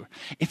hurt you.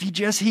 If you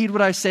just heed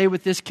what I say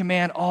with this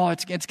command,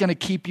 it's going to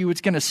keep you.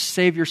 It's going to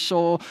save your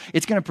soul.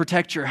 It's going to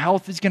protect your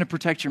health. It's going to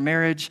protect your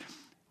marriage.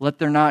 Let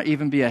there not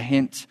even be a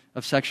hint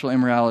of sexual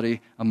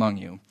immorality among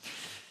you.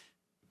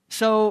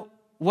 So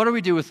what do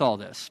we do with all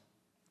this?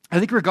 I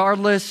think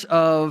regardless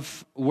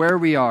of where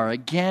we are,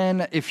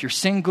 again, if you're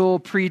single,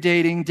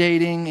 pre-dating,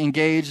 dating,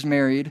 engaged,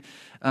 married,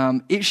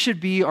 it should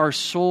be our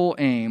sole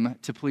aim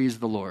to please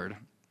the Lord.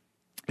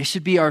 It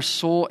should be our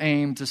sole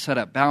aim to set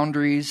up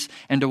boundaries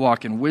and to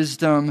walk in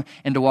wisdom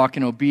and to walk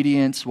in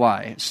obedience.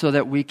 Why? So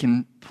that we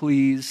can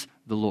please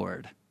the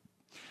Lord.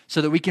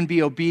 So that we can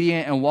be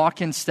obedient and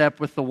walk in step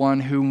with the one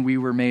whom we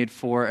were made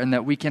for, and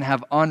that we can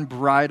have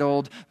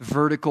unbridled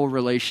vertical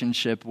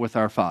relationship with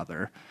our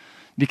Father.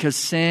 Because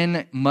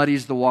sin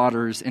muddies the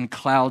waters and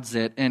clouds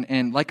it,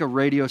 and like a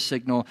radio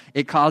signal,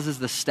 it causes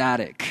the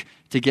static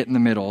to get in the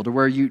middle, to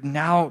where you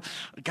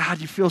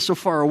feel so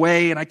far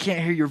away, and I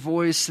can't hear your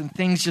voice, and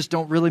things just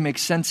don't really make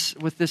sense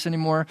with this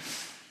anymore.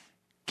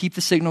 Keep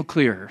the signal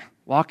clear.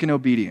 Walk in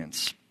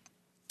obedience,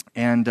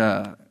 and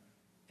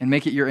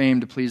make it your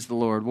aim to please the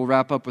Lord. We'll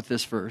wrap up with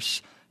this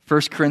verse,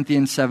 1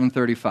 Corinthians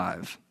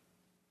 7:35.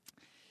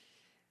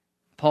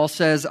 Paul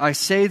says, "I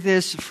say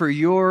this for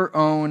your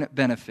own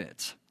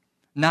benefit,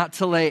 not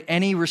to lay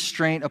any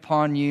restraint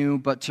upon you,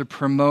 but to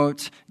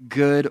promote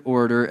good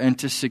order and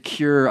to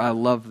secure," I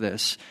love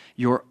this,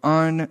 "your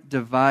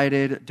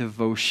undivided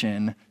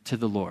devotion to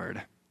the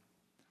Lord."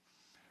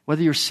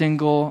 Whether you're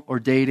single or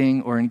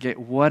dating or engaged,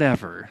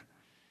 whatever,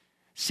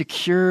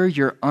 secure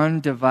your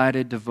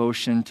undivided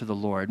devotion to the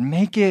Lord.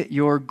 Make it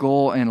your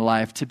goal in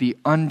life to be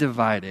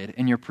undivided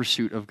in your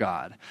pursuit of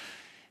God.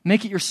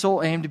 Make it your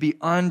sole aim to be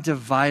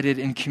undivided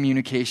in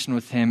communication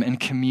with Him and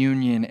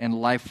communion and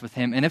life with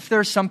Him. And if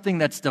there's something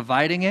that's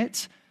dividing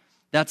it,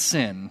 that's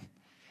sin.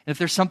 If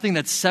there's something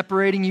that's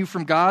separating you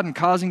from God and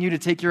causing you to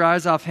take your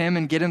eyes off Him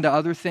and get into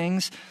other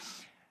things,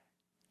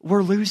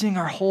 we're losing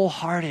our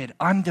wholehearted,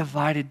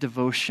 undivided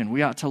devotion.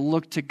 We ought to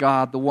look to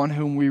God, the one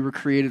whom we were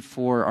created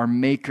for, our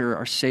Maker,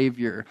 our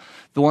Savior,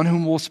 the one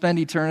whom we'll spend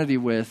eternity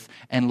with,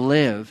 and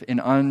live in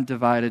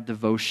undivided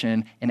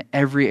devotion in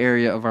every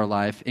area of our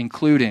life,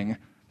 including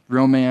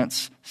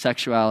romance,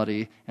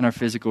 sexuality, and our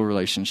physical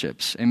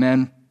relationships.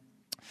 Amen?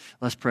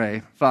 Let's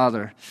pray.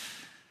 Father,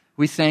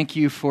 we thank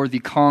you for the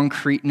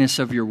concreteness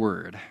of your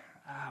word.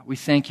 We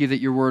thank you that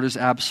your word is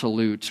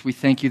absolute. We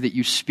thank you that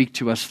you speak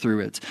to us through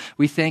it.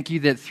 We thank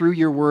you that through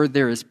your word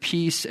there is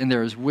peace and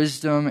there is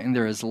wisdom and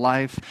there is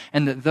life,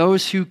 and that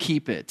those who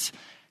keep it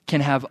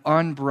can have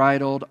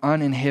unbridled,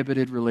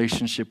 uninhibited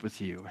relationship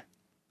with you.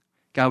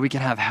 God, we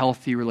can have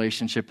healthy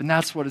relationship, and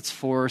that's what it's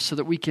for, so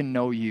that we can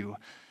know you.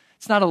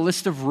 It's not a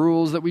list of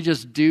rules that we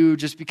just do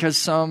just because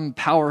some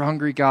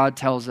power-hungry God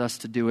tells us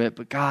to do it.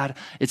 But God,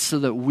 it's so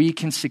that we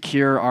can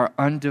secure our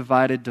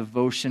undivided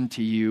devotion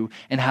to you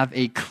and have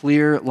a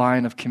clear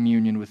line of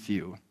communion with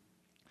you.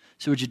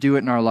 So would you do it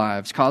in our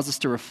lives? Cause us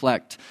to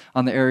reflect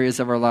on the areas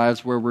of our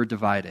lives where we're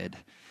divided.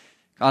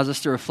 Cause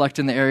us to reflect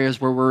in the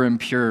areas where we're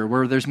impure,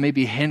 where there's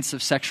maybe hints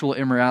of sexual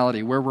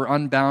immorality, where we're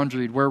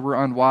unboundaried, where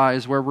we're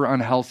unwise, where we're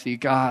unhealthy.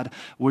 God,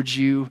 would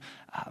you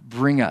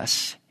bring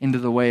us into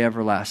the way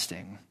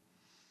everlasting?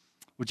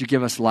 Would you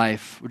give us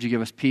life? Would you give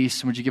us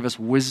peace? And would you give us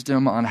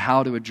wisdom on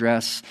how to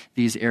address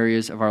these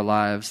areas of our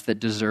lives that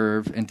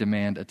deserve and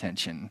demand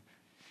attention?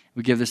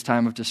 We give this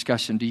time of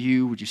discussion to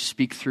you. Would you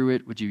speak through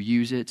it? Would you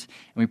use it?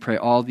 And we pray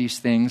all these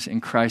things in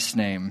Christ's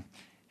name.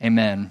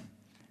 Amen.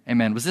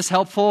 Amen. Was this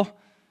helpful?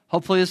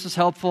 Hopefully this was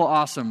helpful.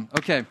 Awesome.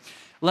 Okay.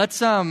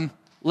 Let's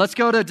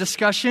go to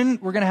discussion.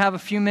 We're going to have a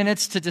few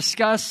minutes to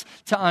discuss,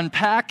 to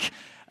unpack,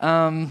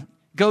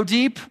 go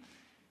deep.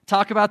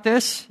 Talk about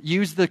this,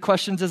 use the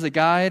questions as a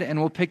guide, and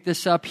we'll pick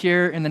this up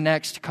here in the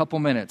next couple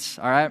minutes,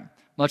 all right?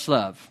 Much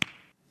love.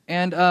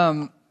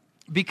 And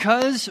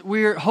because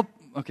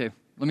okay,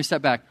 let me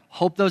step back.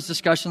 Hope those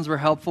discussions were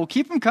helpful.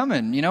 Keep them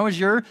coming. You know, as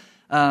you're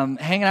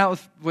hanging out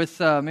with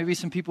maybe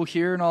some people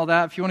here and all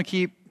that, if you want to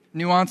keep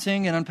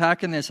nuancing and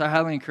unpacking this, I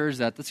highly encourage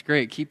that. That's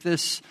great. Keep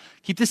this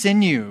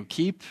in you.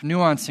 Keep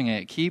nuancing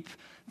it. Keep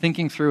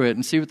thinking through it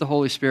and see what the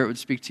Holy Spirit would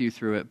speak to you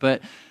through it.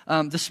 But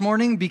this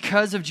morning,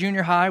 because of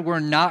junior high, we're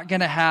not going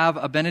to have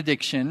a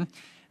benediction.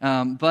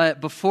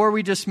 But before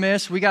we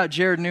dismiss, we got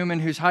Jared Newman,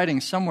 who's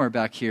hiding somewhere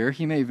back here.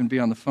 He may even be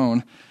on the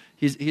phone.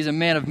 He's a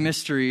man of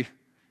mystery.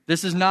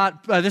 This is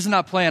not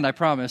planned, I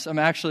promise. I'm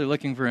actually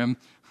looking for him.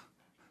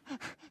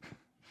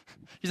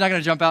 He's not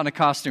going to jump out in a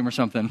costume or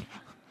something.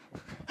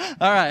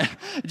 All right.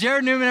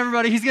 Jared Newman,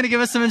 everybody. He's going to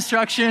give us some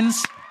instructions.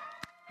 Sorry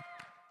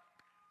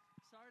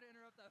to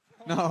interrupt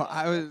that phone. No,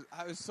 I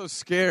was so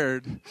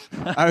scared.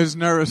 I was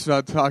nervous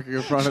about talking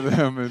in front of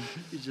them, and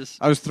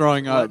I was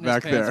throwing up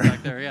back there.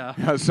 Yeah.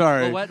 Yeah,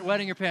 sorry. Well,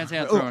 wetting your pants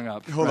and throwing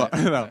up. Hold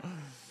on.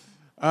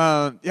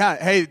 No.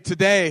 Hey,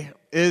 today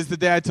is the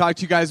day I talked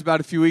to you guys about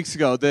a few weeks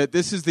ago. That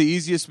this is the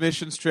easiest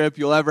missions trip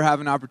you'll ever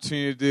have an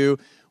opportunity to do.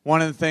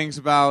 One of the things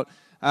about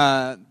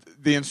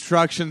the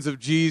instructions of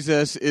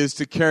Jesus is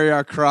to carry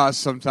our cross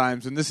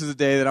sometimes. And this is a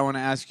day that I want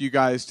to ask you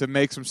guys to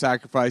make some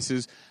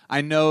sacrifices.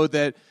 I know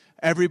that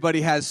everybody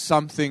has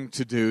something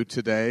to do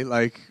today.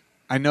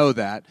 I know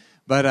that.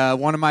 But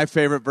one of my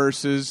favorite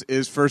verses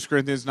is 1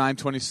 Corinthians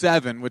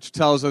 9:27, which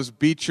tells us,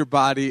 beat your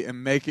body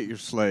and make it your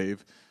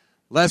slave.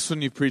 Lest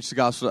when you preach the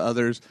gospel to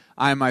others,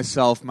 I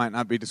myself might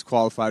not be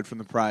disqualified from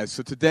the prize.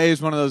 So today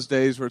is one of those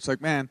days where it's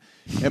like, man,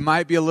 it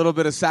might be a little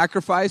bit of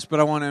sacrifice,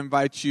 but I want to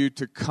invite you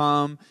to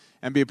come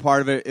and be a part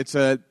of it.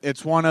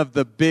 It's one of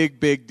the big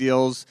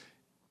deals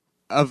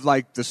of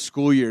the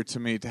school year to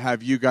me, to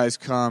have you guys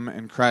come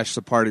and crash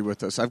the party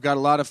with us. I've got a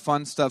lot of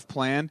fun stuff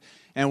planned,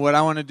 and what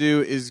I want to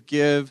do is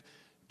give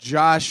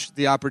Josh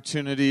the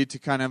opportunity to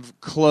kind of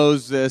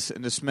close this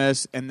and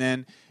dismiss, and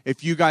then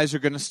if you guys are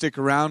going to stick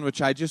around,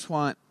 which I just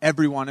want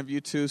every one of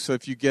you to, so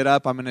if you get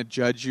up, I'm going to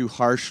judge you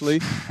harshly.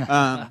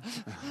 Just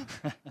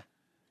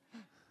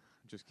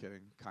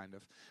kidding, kind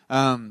of.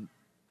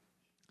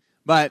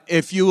 But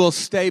if you will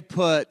stay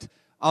put,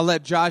 I'll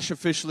let Josh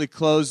officially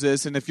close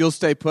this, and if you'll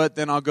stay put,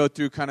 then I'll go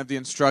through kind of the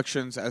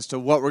instructions as to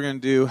what we're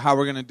going to do, how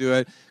we're going to do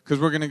it, because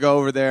we're going to go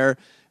over there.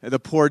 The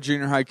poor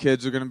junior high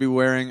kids are going to be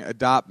wearing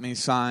Adopt Me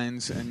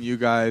signs, and you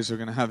guys are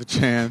going to have a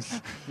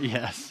chance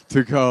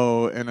to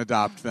go and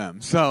adopt them.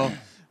 So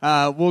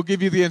we'll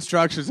give you the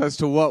instructions as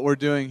to what we're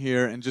doing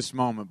here in just a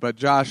moment. But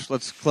Josh,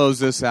 let's close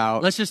this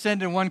out. Let's just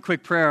end in one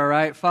quick prayer, all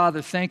right?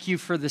 Father, thank you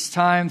for this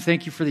time.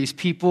 Thank you for these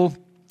people.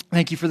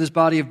 Thank you for this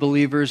body of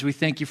believers. We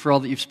thank you for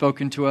all that you've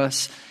spoken to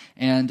us.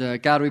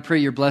 And God, we pray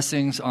your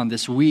blessings on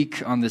this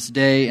week, on this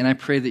day, and I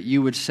pray that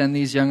you would send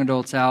these young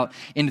adults out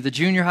into the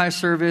junior high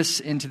service,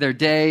 into their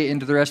day,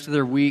 into the rest of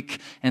their week,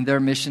 and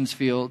their missions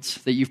fields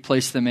that you've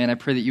placed them in. I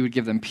pray that you would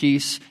give them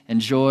peace and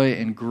joy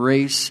and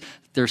grace.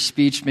 Their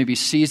speech may be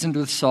seasoned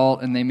with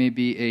salt, and they may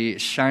be a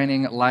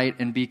shining light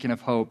and beacon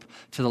of hope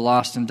to the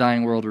lost and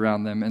dying world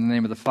around them. In the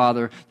name of the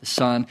Father, the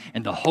Son,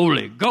 and the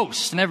Holy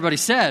Ghost. And everybody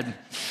said,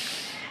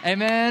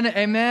 amen,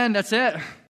 amen. That's it.